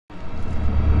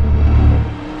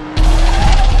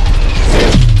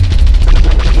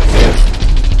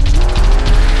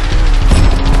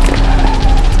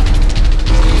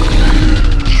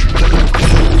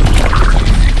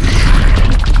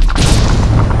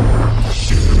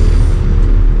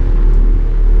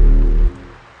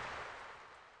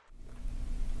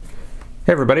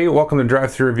Hey everybody, welcome to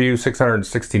Drive Thru Review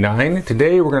 669.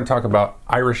 Today we're going to talk about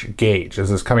Irish Gauge. This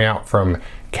is coming out from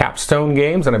Capstone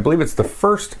Games, and I believe it's the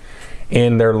first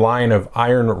in their line of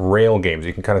Iron Rail games.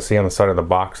 You can kind of see on the side of the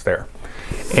box there.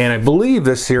 And I believe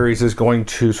this series is going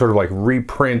to sort of like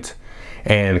reprint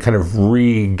and kind of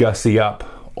re-gussy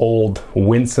up old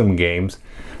Winsome games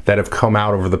that have come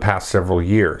out over the past several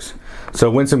years. So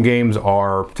Winsome games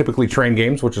are typically train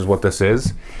games, which is what this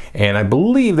is, and I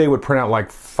believe they would print out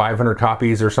like 500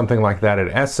 copies or something like that at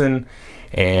Essen,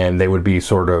 and they would be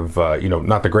sort of,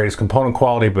 not the greatest component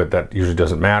quality, but that usually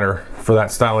doesn't matter for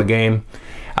that style of game.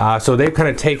 So they've kind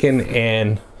of taken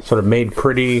and sort of made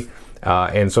pretty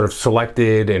and sort of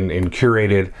selected and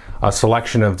curated a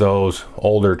selection of those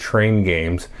older train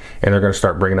games, and they're going to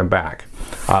start bringing them back.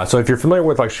 So if you're familiar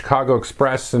with like Chicago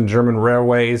Express and German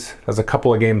Railways, there's a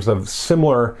couple of games of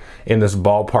similar in this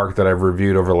ballpark that I've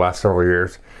reviewed over the last several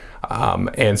years.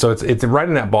 And so it's right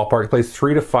in that ballpark. It plays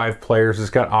 3 to 5 players. It's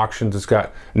got auctions, it's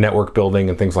got network building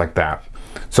and things like that.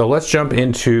 So let's jump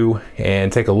into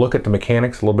and take a look at the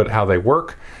mechanics, a little bit how they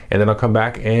work, and then I'll come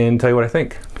back and tell you what I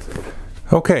think.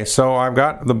 Okay, so I've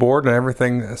got the board and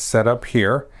everything set up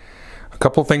here. A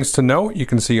couple things to note. You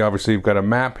can see obviously you've got a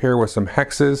map here with some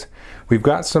hexes. We've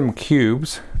got some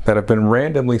cubes that have been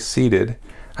randomly seeded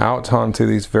out onto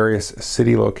these various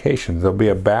city locations. There'll be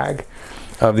a bag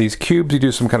of these cubes. You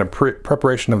do some kind of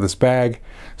preparation of this bag.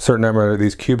 A certain number of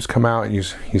these cubes come out and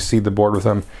you seed the board with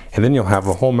them, and then you'll have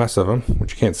a whole mess of them,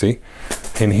 which you can't see,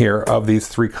 in here of these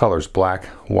 3 colors, black,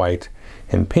 white,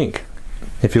 and pink.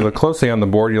 If you look closely on the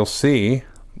board, you'll see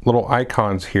little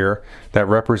icons here that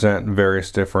represent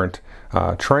various different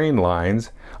train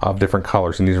lines of different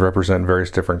colors, and these represent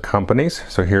various different companies.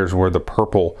 So here's where the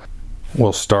purple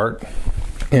will start,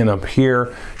 and up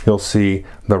here you'll see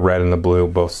the red and the blue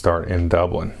both start in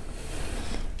Dublin.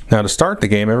 Now to start the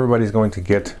game, everybody's going to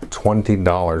get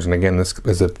 $20, and again this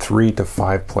is a 3 to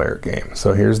 5 player game.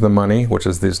 So here's the money, which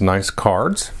is these nice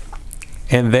cards.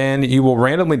 And then you will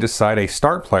randomly decide a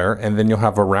start player, and then you'll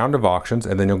have a round of auctions,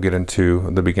 and then you'll get into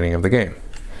the beginning of the game.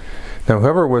 Now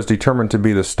whoever was determined to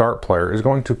be the start player is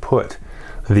going to put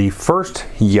the first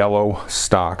yellow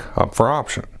stock up for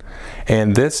option.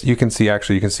 And this you can see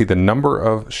the number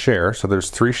of shares. So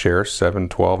there's 3 shares, 7,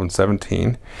 12, and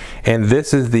 17. And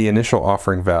this is the initial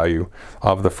offering value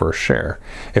of the first share.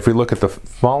 If we look at the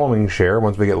following share,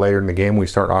 once we get later in the game, we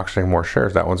start auctioning more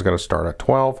shares. That one's going to start at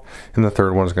 12, and the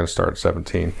third one's going to start at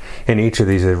 17. And each of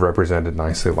these is represented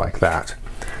nicely like that.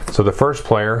 So the first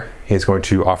player is going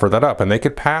to offer that up, and they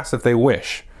could pass if they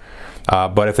wish.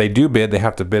 But if they do bid, they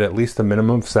have to bid at least a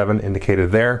minimum of 7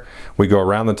 indicated there. We go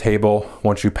around the table.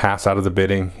 Once you pass out of the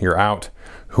bidding, you're out.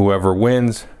 Whoever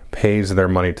wins pays their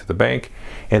money to the bank,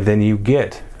 and then you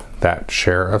get that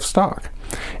share of stock.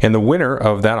 And the winner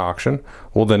of that auction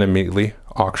will then immediately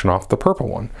auction off the purple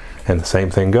one. And the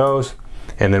same thing goes,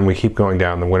 and then we keep going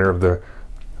down. The winner of the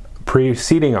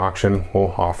preceding auction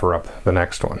will offer up the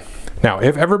next one. Now,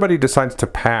 if everybody decides to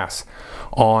pass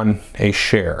on a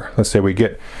share, let's say we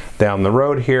get down the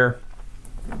road here,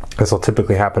 this will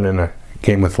typically happen in a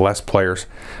game with less players.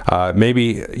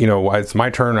 Maybe, it's my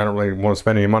turn, I don't really want to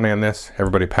spend any money on this,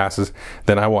 everybody passes,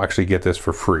 then I will actually get this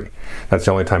for free. That's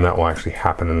the only time that will actually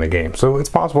happen in the game. So it's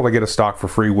possible to get a stock for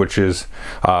free, which is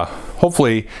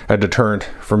hopefully a deterrent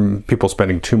from people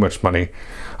spending too much money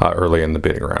early in the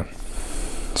bidding round.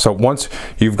 So once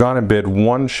you've gone and bid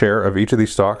 1 share of each of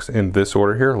these stocks in this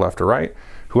order here, left to right,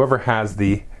 whoever has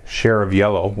the share of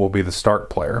yellow will be the start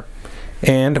player.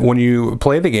 And when you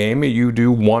play the game, you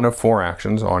do 1 of 4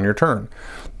 actions on your turn.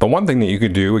 The one thing that you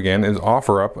could do, again, is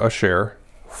offer up a share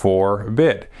for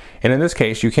bid. And in this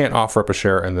case, you can't offer up a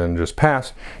share and then just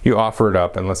pass. You offer it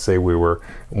up, and let's say we were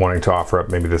wanting to offer up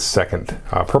maybe the second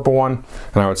purple one,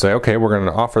 and I would say, okay, we're going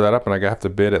to offer that up, and I have to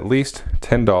bid at least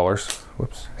 $10,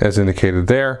 whoops, as indicated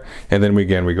there, and then we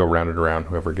go round and around.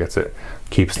 Whoever gets it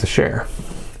keeps the share.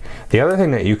 The other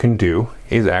thing that you can do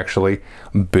is actually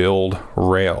build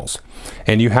rails,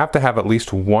 and you have to have at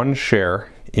least 1 share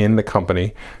in the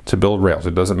company to build rails.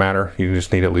 It doesn't matter, you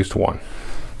just need at least 1.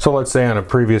 So let's say on a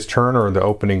previous turn or the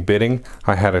opening bidding,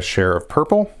 I had a share of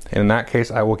purple, and in that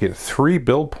case I will get 3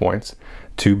 build points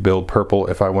to build purple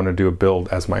if I want to do a build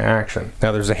as my action.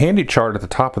 Now there's a handy chart at the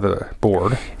top of the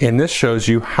board, and this shows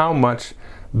you how much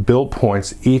build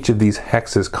points each of these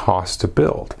hexes cost to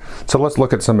build. So let's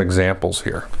look at some examples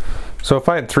here. So if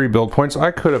I had 3 build points,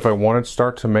 I could, if I wanted,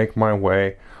 start to make my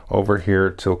way over here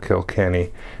to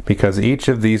Kilkenny, because each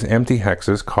of these empty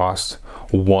hexes costs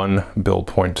 1 build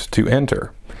point to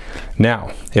enter.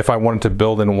 Now, if I wanted to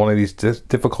build in one of these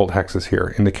difficult hexes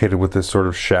here, indicated with this sort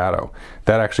of shadow,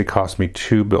 that actually cost me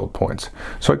 2 build points.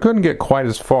 So I couldn't get quite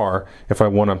as far if I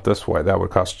went up this way. That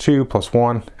would cost 2 plus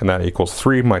 1, and that equals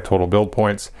 3, my total build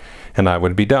points, and I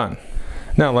would be done.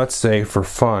 Now let's say for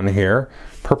fun here,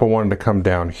 purple wanted to come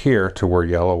down here to where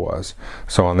yellow was.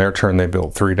 So on their turn they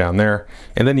built 3 down there.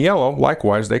 And then yellow,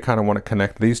 likewise, they kind of want to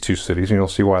connect these two cities, and you'll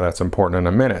see why that's important in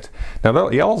a minute. Now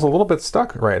yellow's a little bit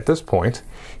stuck right at this point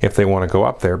if they want to go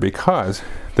up there, because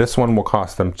this one will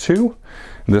cost them 2,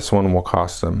 this one will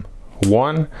cost them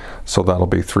 1, so that'll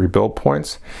be 3 build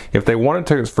points. If they wanted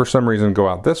to, for some reason, go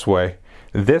out this way,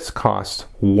 this costs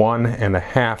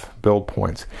 1.5 build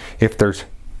points. If there's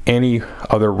any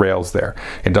other rails there,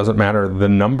 it doesn't matter the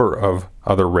number of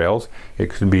other rails.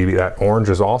 It could be that orange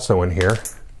is also in here,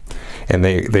 and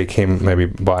they came maybe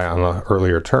by on an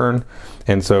earlier turn,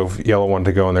 and so if yellow wanted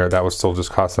to go in there, that would still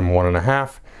just cost them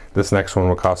 1.5. This next one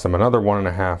would cost them another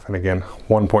 1.5, and again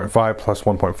 1.5 plus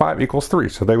 1.5 equals 3,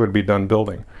 so they would be done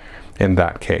building in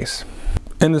that case.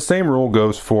 And the same rule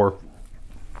goes for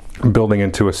building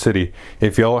into a city.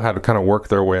 If yellow had to kind of work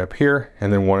their way up here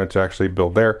and then wanted to actually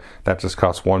build there, that just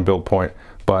costs 1 build point.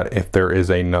 But if there is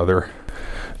another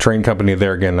train company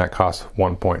there, again, that costs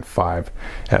 1.5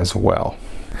 as well.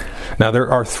 Now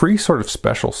there are 3 sort of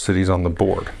special cities on the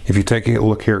board. If you take a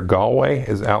look here, Galway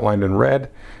is outlined in red,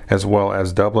 as well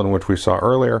as Dublin, which we saw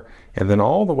earlier, and then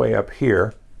all the way up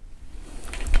here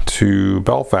to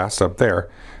Belfast up there,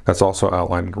 that's also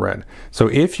outlined in red. So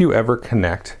if you ever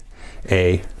connect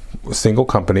a single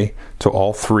company to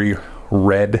all 3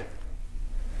 red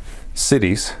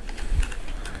cities,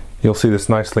 you'll see this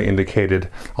nicely indicated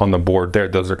on the board there.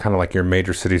 Those are kind of like your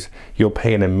major cities. You'll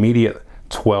pay an immediate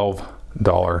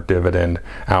 $12 dividend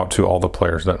out to all the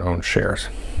players that own shares.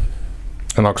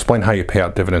 And I'll explain how you pay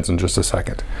out dividends in just a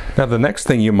second. Now the next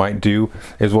thing you might do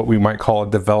is what we might call a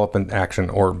development action,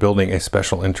 or building a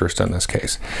special interest in this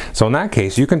case. So in that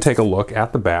case, you can take a look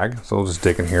at the bag. So we'll just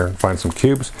dig in here and find some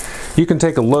cubes. You can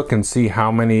take a look and see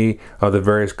how many of the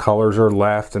various colors are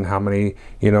left and how many,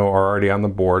 are already on the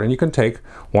board. And you can take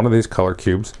one of these color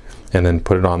cubes and then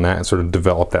put it on that and sort of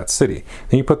develop that city.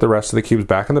 Then you put the rest of the cubes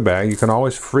back in the bag. You can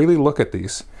always freely look at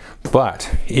these.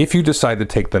 But if you decide to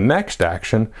take the next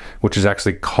action, which is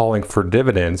actually calling for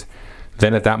dividends,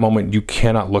 then at that moment you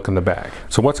cannot look in the bag.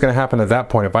 So what's going to happen at that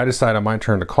point, if I decide on my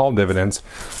turn to call dividends,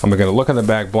 I'm going to look in the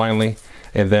bag blindly,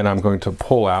 and then I'm going to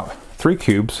pull out 3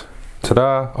 cubes.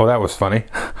 Ta-da! Oh, that was funny.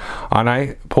 And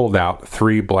I pulled out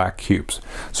 3 black cubes.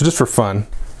 So just for fun,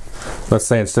 let's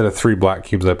say instead of 3 black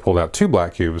cubes, I pulled out 2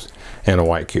 black cubes and a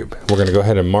white cube. We're going to go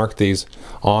ahead and mark these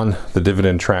on the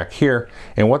dividend track here.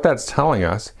 And what that's telling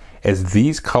us is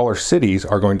these color cities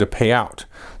are going to pay out.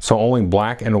 So only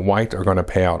black and white are going to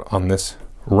pay out on this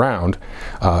round.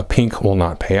 Pink will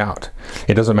not pay out.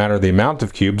 It doesn't matter the amount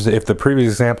of cubes. If the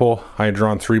previous example I had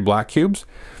drawn 3 black cubes,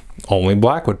 only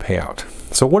black would pay out.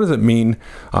 So what does it mean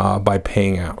by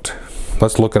paying out?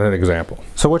 Let's look at an example.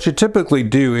 So what you typically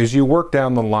do is you work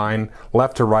down the line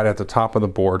left to right at the top of the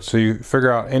board. So you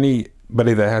figure out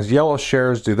anybody that has yellow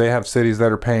shares, do they have cities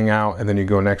that are paying out? And then you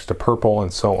go next to purple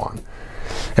and so on.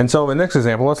 And so in the next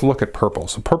example, let's look at purple.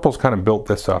 So purple's kind of built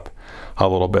this up a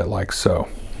little bit like so.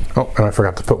 Oh, and I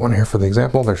forgot to put one here for the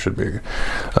example. There should be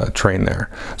a train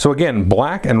there. So again,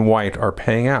 black and white are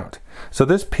paying out. So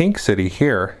this pink city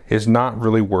here is not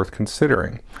really worth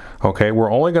considering. Okay,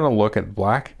 we're only going to look at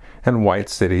black and white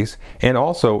cities, and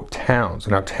also towns.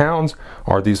 Now towns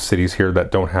are these cities here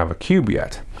that don't have a cube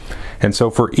yet. And so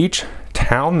for each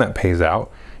town that pays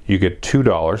out, you get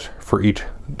 $2 for each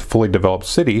fully developed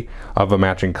city of a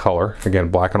matching color, again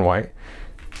black and white.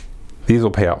 These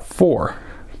will pay out 4.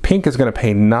 Pink is going to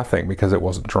pay nothing because it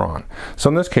wasn't drawn. So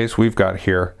in this case, we've got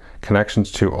here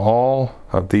connections to all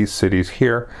of these cities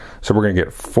here. So we're going to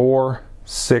get 4,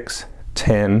 6,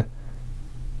 10,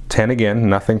 10 again,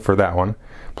 nothing for that one,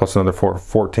 plus another 4,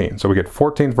 14. So we get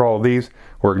 14 for all of these.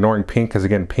 We're ignoring pink because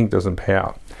again, pink doesn't pay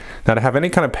out. Now to have any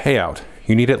kind of payout,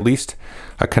 you need at least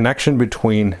a connection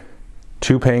between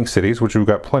 2 paying cities, which we've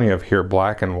got plenty of here.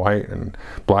 Black and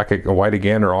black and white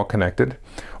again are all connected.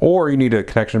 Or you need a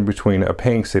connection between a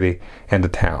paying city and a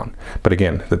town. But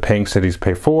again, the paying cities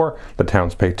pay 4, the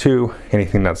towns pay 2,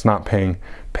 anything that's not paying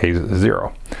pays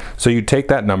 0. So you take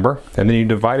that number and then you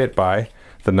divide it by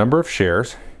the number of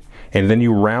shares, and then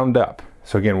you round up.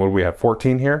 So again, what do we have,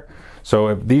 14 here? So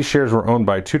if these shares were owned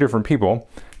by 2 different people,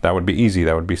 that would be easy,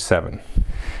 that would be 7.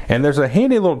 And there's a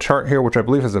handy little chart here, which I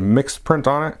believe has a mixed print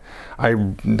on it. I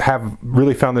have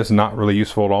really found this not really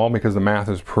useful at all because the math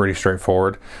is pretty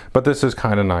straightforward, but this is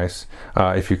kind of nice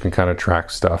if you can kind of track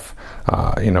stuff,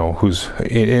 you know,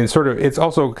 it's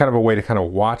also kind of a way to kind of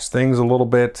watch things a little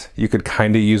bit. You could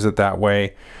kind of use it that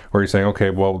way, where you're saying, okay,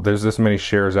 well, there's this many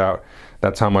shares out,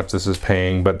 that's how much this is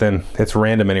paying, but then it's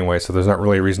random anyway, so there's not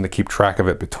really a reason to keep track of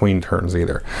it between turns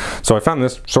either. So I found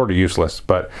this sort of useless,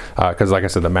 but because like I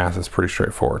said, the math is pretty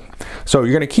straightforward. So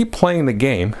you're going to keep playing the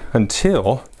game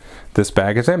until this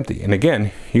bag is empty. And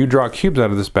again, you draw cubes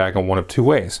out of this bag in one of two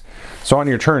ways. So on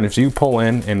your turn, if you pull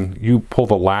in and you pull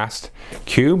the last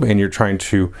cube and you're trying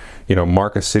to, you know,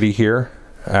 mark a city here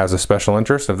as a special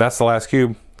interest, if that's the last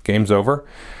cube, game's over.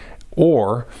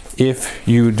 Or if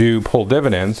you do pull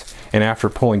dividends and after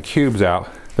pulling cubes out,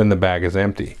 then the bag is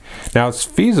empty. Now it's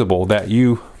feasible that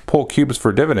you pull cubes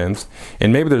for dividends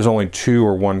and maybe there's only 2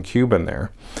 or 1 cube in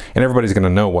there, and everybody's going to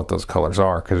know what those colors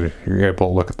are because you're able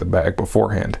to look at the bag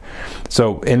beforehand.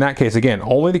 So in that case, again,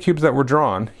 only the cubes that were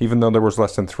drawn, even though there was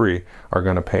less than 3, are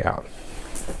going to pay out.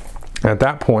 At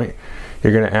that point,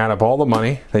 you're going to add up all the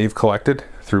money that you've collected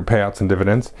through payouts and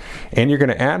dividends, and you're going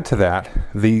to add to that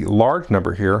the large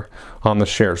number here on the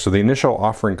shares. So the initial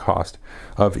offering cost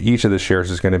of each of the shares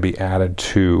is going to be added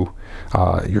to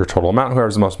your total amount. Whoever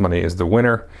has the most money is the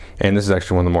winner, and this is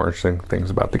actually one of the more interesting things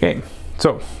about the game.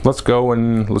 So let's go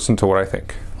and listen to what I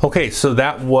think. Okay, so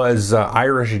that was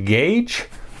Irish Gauge.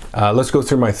 Let's go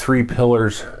through my 3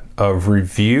 pillars of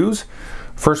reviews.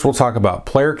 First, we'll talk about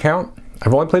player count.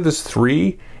 I've only played this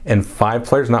 3 and 5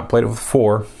 players, not played it with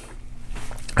 4.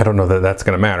 I don't know that that's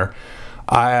going to matter.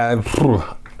 I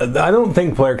don't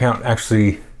think player count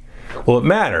actually, well, it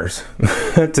matters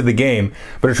to the game,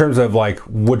 but in terms of like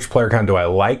which player count do I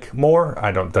like more,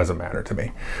 doesn't matter to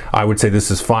me. I would say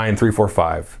this is fine, 3, 4,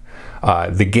 5.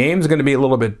 The game's going to be a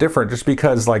little bit different just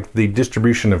because like the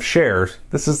distribution of shares,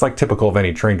 this is like typical of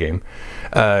any train game.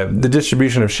 The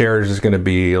distribution of shares is going to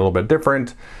be a little bit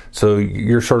different. So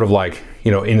you're sort of like,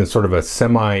 you know, in a sort of a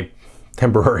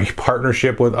semi-temporary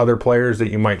partnership with other players that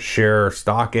you might share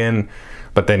stock in,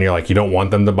 but then you're like, you don't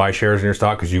want them to buy shares in your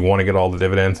stock because you want to get all the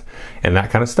dividends and that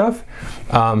kind of stuff.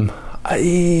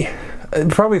 Probably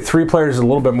 3 players is a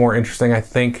little bit more interesting, I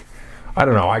think. I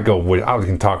don't know. I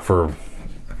can talk for.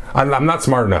 I'm not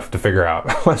smart enough to figure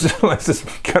out. let's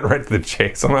just cut right to the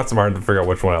chase. I'm not smart enough to figure out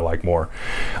which one I like more.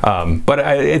 But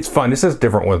it's fun. This is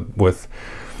different with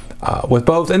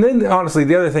both. And then honestly,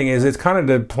 the other thing is it's kind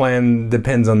of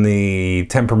depends on the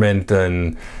temperament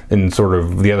and sort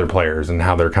of the other players and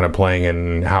how they're kind of playing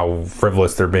and how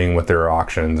frivolous they're being with their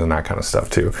auctions and that kind of stuff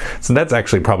too. So that's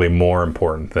actually probably more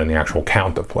important than the actual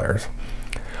count of players.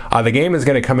 The game is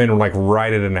going to come in like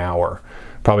right at an hour.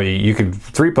 Probably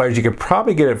 3 players, you could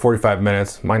probably get it 45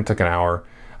 minutes. Mine took an hour.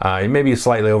 Maybe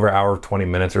slightly over an hour, 20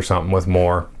 minutes or something with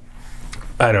more.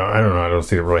 I don't know. I don't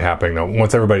see it really happening though.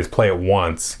 Once everybody's play it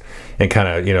once and kind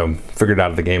of, you know, figured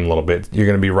out the game a little bit, you're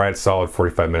going to be right solid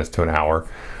 45 minutes to an hour.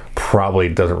 Probably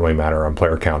doesn't really matter on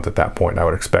player count at that point. I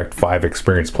would expect 5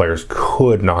 experienced players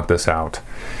could knock this out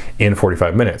in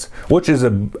 45 minutes, which is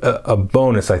a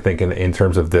bonus, I think, in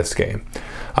terms of this game.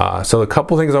 So a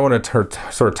couple things I want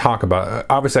to sort of talk about.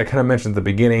 Obviously, I kind of mentioned at the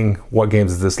beginning, what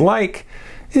games is this like?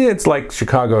 It's like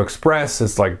Chicago Express.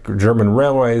 It's like German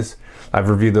Railways. I've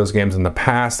reviewed those games in the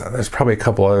past. There's probably a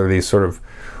couple other of these sort of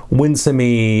winsome-y,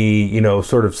 you know,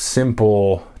 sort of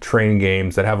simple train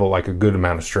games that have like a good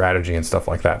amount of strategy and stuff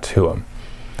like that to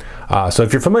them. So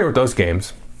if you're familiar with those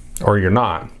games, or you're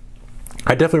not,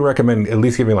 I definitely recommend at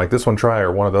least giving like this one a try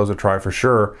or one of those a try for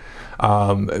sure,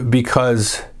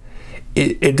 because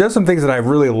it does some things that I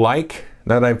really like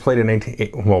that I've played in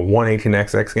one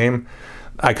 18xx game.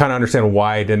 I kind of understand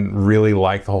why I didn't really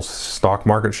like the whole stock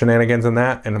market shenanigans in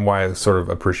that, and why I sort of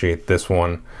appreciate this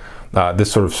one,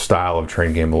 this sort of style of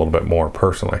train game a little bit more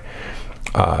personally.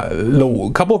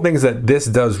 A couple of things that this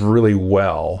does really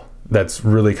well that's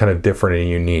really kind of different and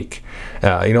unique.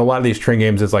 You know, a lot of these train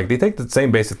games, it's like they take the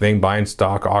same basic thing, buying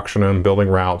stock, auctioning them, building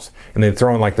routes, and they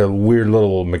throw in like the weird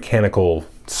little mechanical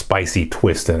spicy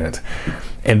twist in it.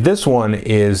 And this one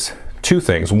is 2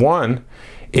 things. One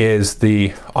is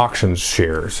the auction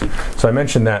shares. So I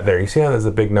mentioned that there. You see how there's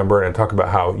a big number, and I talk about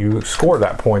how you score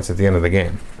that points at the end of the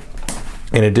game,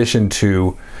 in addition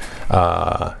to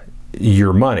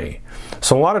your money.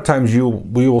 So a lot of times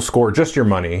we will score just your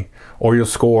money, or you'll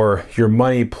score your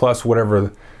money plus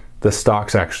whatever the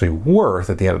stock's actually worth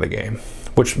at the end of the game,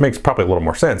 which makes probably a little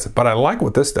more sense. But I like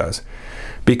what this does,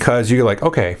 because you're like,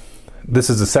 okay, this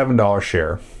is a $7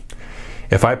 share.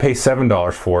 If I pay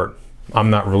 $7 for it, I'm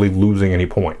not really losing any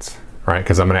points, right?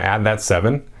 Because I'm going to add that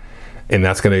 7, and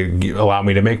that's going to allow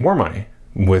me to make more money.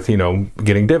 with, you know,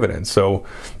 getting dividends. So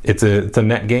it's a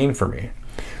net gain for me.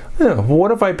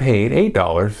 What if I paid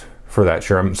 $8 for that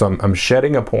share? I'm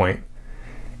shedding a point,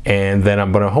 and then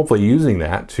I'm going to hopefully using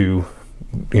that to,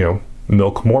 you know,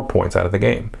 milk more points out of the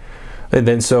game. And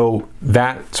then so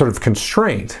that sort of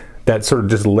constraint that sort of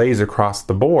just lays across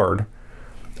the board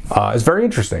is very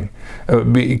interesting,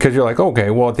 because you're like, okay,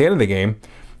 well, at the end of the game,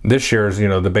 this share's, you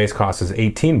know, the base cost is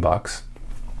 $18,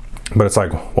 but it's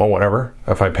like, well, whatever.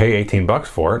 If I pay $18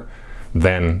 for it,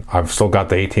 then I've still got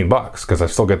the $18 because I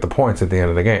still get the points at the end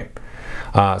of the game.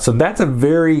 So that's a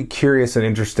very curious and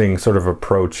interesting sort of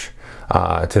approach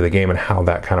to the game and how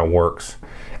that kind of works.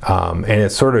 And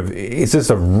it's just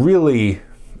a really,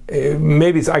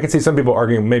 maybe I could see some people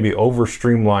arguing maybe over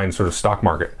streamlined sort of stock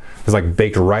market. It's like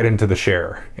baked right into the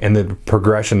share, and the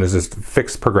progression is just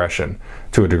fixed progression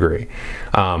to a degree.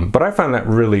 But I find that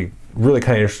really kind of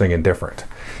interesting and different.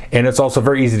 And it's also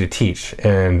very easy to teach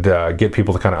and get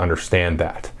people to kind of understand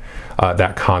that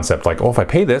concept. Like, oh, if I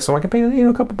pay this, so I can pay, you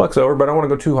know, a couple bucks over, but I don't want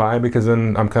to go too high because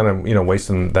then I'm kind of, you know,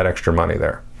 wasting that extra money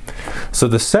there. So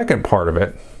the second part of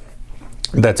it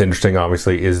that's interesting,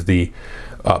 obviously, is the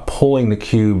pulling the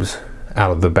cubes out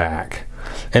of the bag.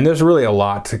 And there's really a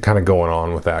lot to kind of going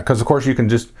on with that, because of course you can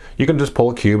just pull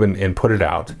a cube and put it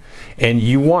out. And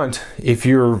you want, if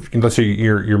let's say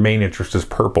your main interest is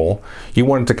purple, you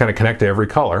want it to kind of connect to every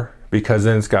color, because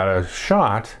then it's got a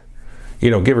shot, you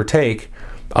know, give or take,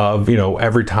 of, you know,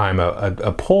 every time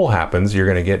a pull happens, you're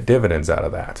going to get dividends out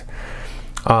of that.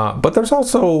 But there's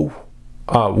also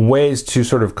ways to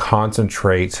sort of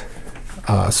concentrate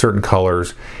certain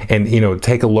colors, and, you know,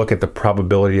 take a look at the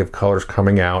probability of colors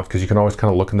coming out, because you can always kind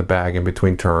of look in the bag in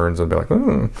between turns and be like,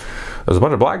 there's a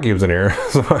bunch of black cubes in here,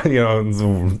 so, you know,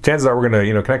 chances are we're going to,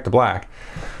 you know, connect to black.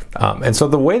 And so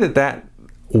the way that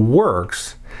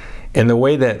works, and the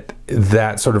way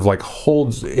that sort of like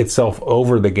holds itself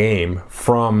over the game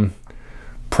from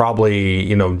probably,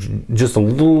 you know, just a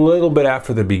little bit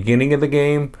after the beginning of the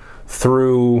game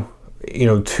through, you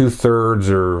know, 2/3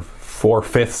 or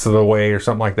 4/5 of the way or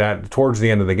something like that towards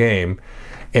the end of the game,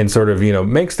 and sort of, you know,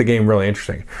 makes the game really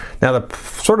interesting. Now, the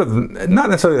sort of, not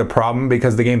necessarily the problem,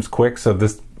 because the game's quick, so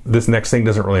this next thing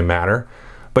doesn't really matter.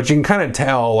 But you can kind of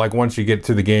tell, like, once you get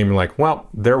to the game, you're like, well,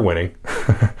 they're winning.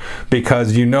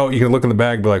 Because, you know, you can look in the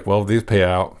bag and be like, well, if these pay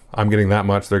out, I'm getting that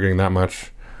much, they're getting that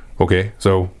much. Okay,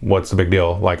 so what's the big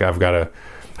deal? Like, I've got to,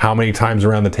 how many times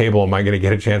around the table am I going to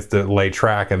get a chance to lay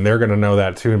track? And they're going to know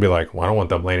that too, and be like, well, I don't want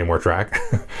them laying any more track.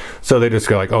 So they just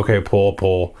go like, okay,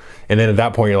 pull. And then at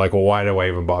that point, you're like, well, why do I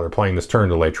even bother playing this turn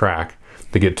to lay track?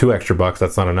 To get $2 extra,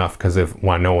 that's not enough, because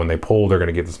I know when they pull, they're going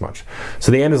to get this much.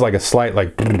 So the end is like a slight,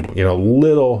 like, you know,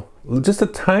 little, just a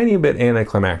tiny bit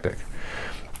anticlimactic.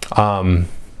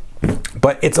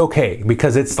 But it's okay,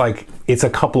 because it's like, it's a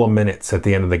couple of minutes at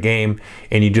the end of the game,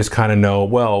 and you just kind of know,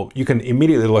 well, you can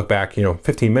immediately look back, you know,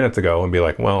 15 minutes ago and be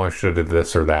like, well, I should have did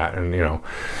this or that, and, you know,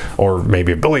 or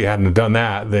maybe if Billy hadn't done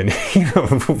that, then, you know,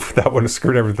 that would have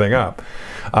screwed everything up.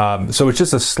 So it's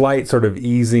just a slight sort of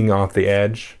easing off the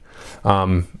edge.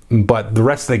 But the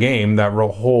rest of the game, that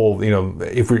whole, you know,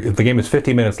 if the game is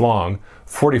 50 minutes long,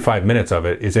 45 minutes of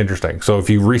it is interesting. So if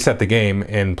you reset the game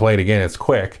and play it again, it's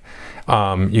quick.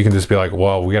 You can just be like,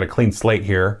 well, we got a clean slate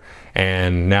here,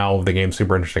 and now the game's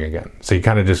super interesting again. So you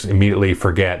kind of just immediately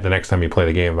forget the next time you play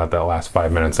the game about that last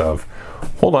 5 minutes of,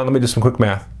 hold on, let me do some quick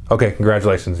math. Okay,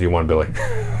 congratulations, you won, Billy.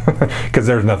 Because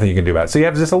there's nothing you can do about it. So you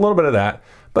have just a little bit of that,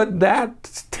 but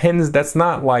that's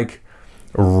not like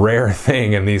rare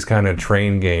thing in these kind of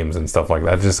train games and stuff like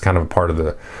that. It's just kind of part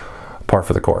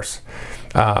for the course.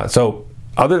 So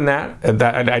other than that,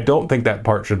 I don't think that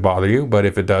part should bother you, but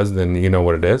if it does, then you know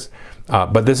what it is.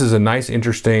 But this is a nice,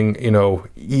 interesting, you know,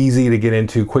 easy to get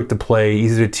into, quick to play,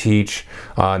 easy to teach,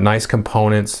 nice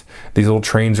components. These little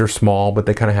trains are small, but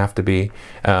they kind of have to be.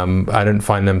 I didn't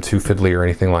find them too fiddly or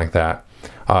anything like that.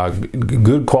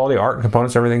 Good quality art and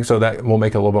components, everything, so that will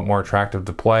make it a little bit more attractive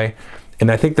to play. And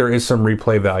I think there is some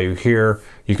replay value here.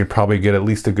 You could probably get at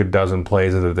least a good dozen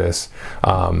plays out of this,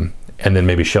 and then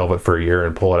maybe shelve it for a year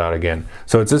and pull it out again.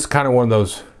 So it's just kind of one of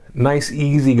those nice,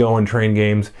 easy-going train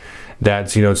games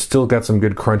that's, you know, still got some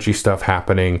good crunchy stuff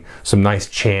happening, some nice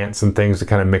chants and things to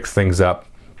kind of mix things up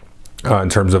in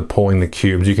terms of pulling the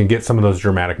cubes. You can get some of those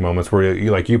dramatic moments where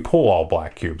you pull all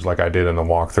black cubes like I did in the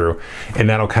walkthrough, and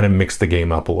that'll kind of mix the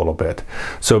game up a little bit.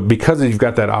 So because you've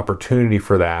got that opportunity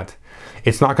for that,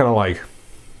 it's not going to like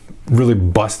really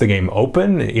bust the game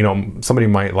open. You know, somebody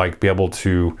might like be able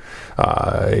to,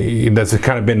 that's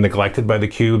kind of been neglected by the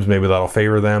cubes. Maybe that'll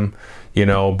favor them, you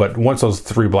know, but once those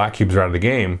 3 black cubes are out of the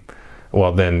game,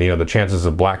 well, then the chances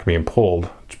of black being pulled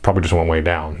probably just went way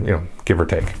down, give or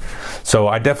take. So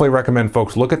I definitely recommend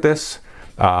folks look at this.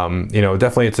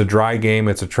 Definitely it's a dry game,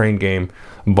 it's a train game,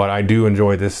 but I do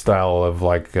enjoy this style of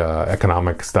like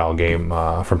economic style game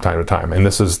from time to time. And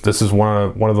this is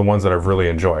one of the ones that I've really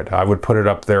enjoyed. I would put it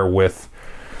up there with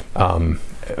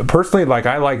personally, like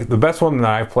I like the best one that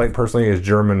I've played personally is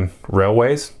German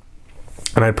Railways.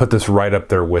 And I'd put this right up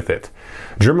there with it.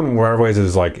 German Railways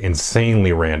is like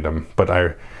insanely random, but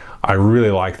I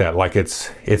really like that. Like it's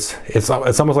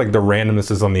almost like the randomness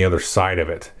is on the other side of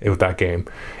it with that game,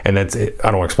 and that's it.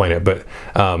 I don't want to explain it, but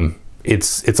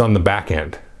it's on the back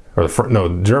end or the front.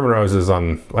 No, German Railways is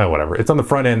on whatever. It's on the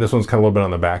front end. This one's kind of a little bit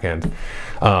on the back end.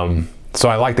 So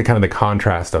I like the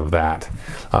contrast of that,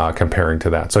 comparing to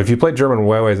that. So if you played German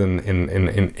Railways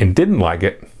and didn't like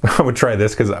it, I would try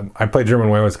this, because I played German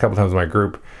Railways a couple times in my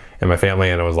group and my family,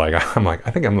 and I was like,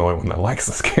 I think I'm the only one that likes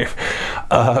this game.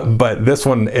 But this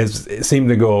one it seemed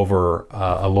to go over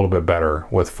a little bit better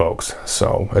with folks.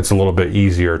 So it's a little bit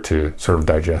easier to sort of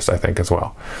digest, I think, as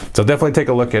well. So definitely take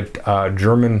a look at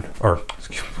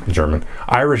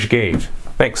Irish Gauge.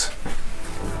 Thanks.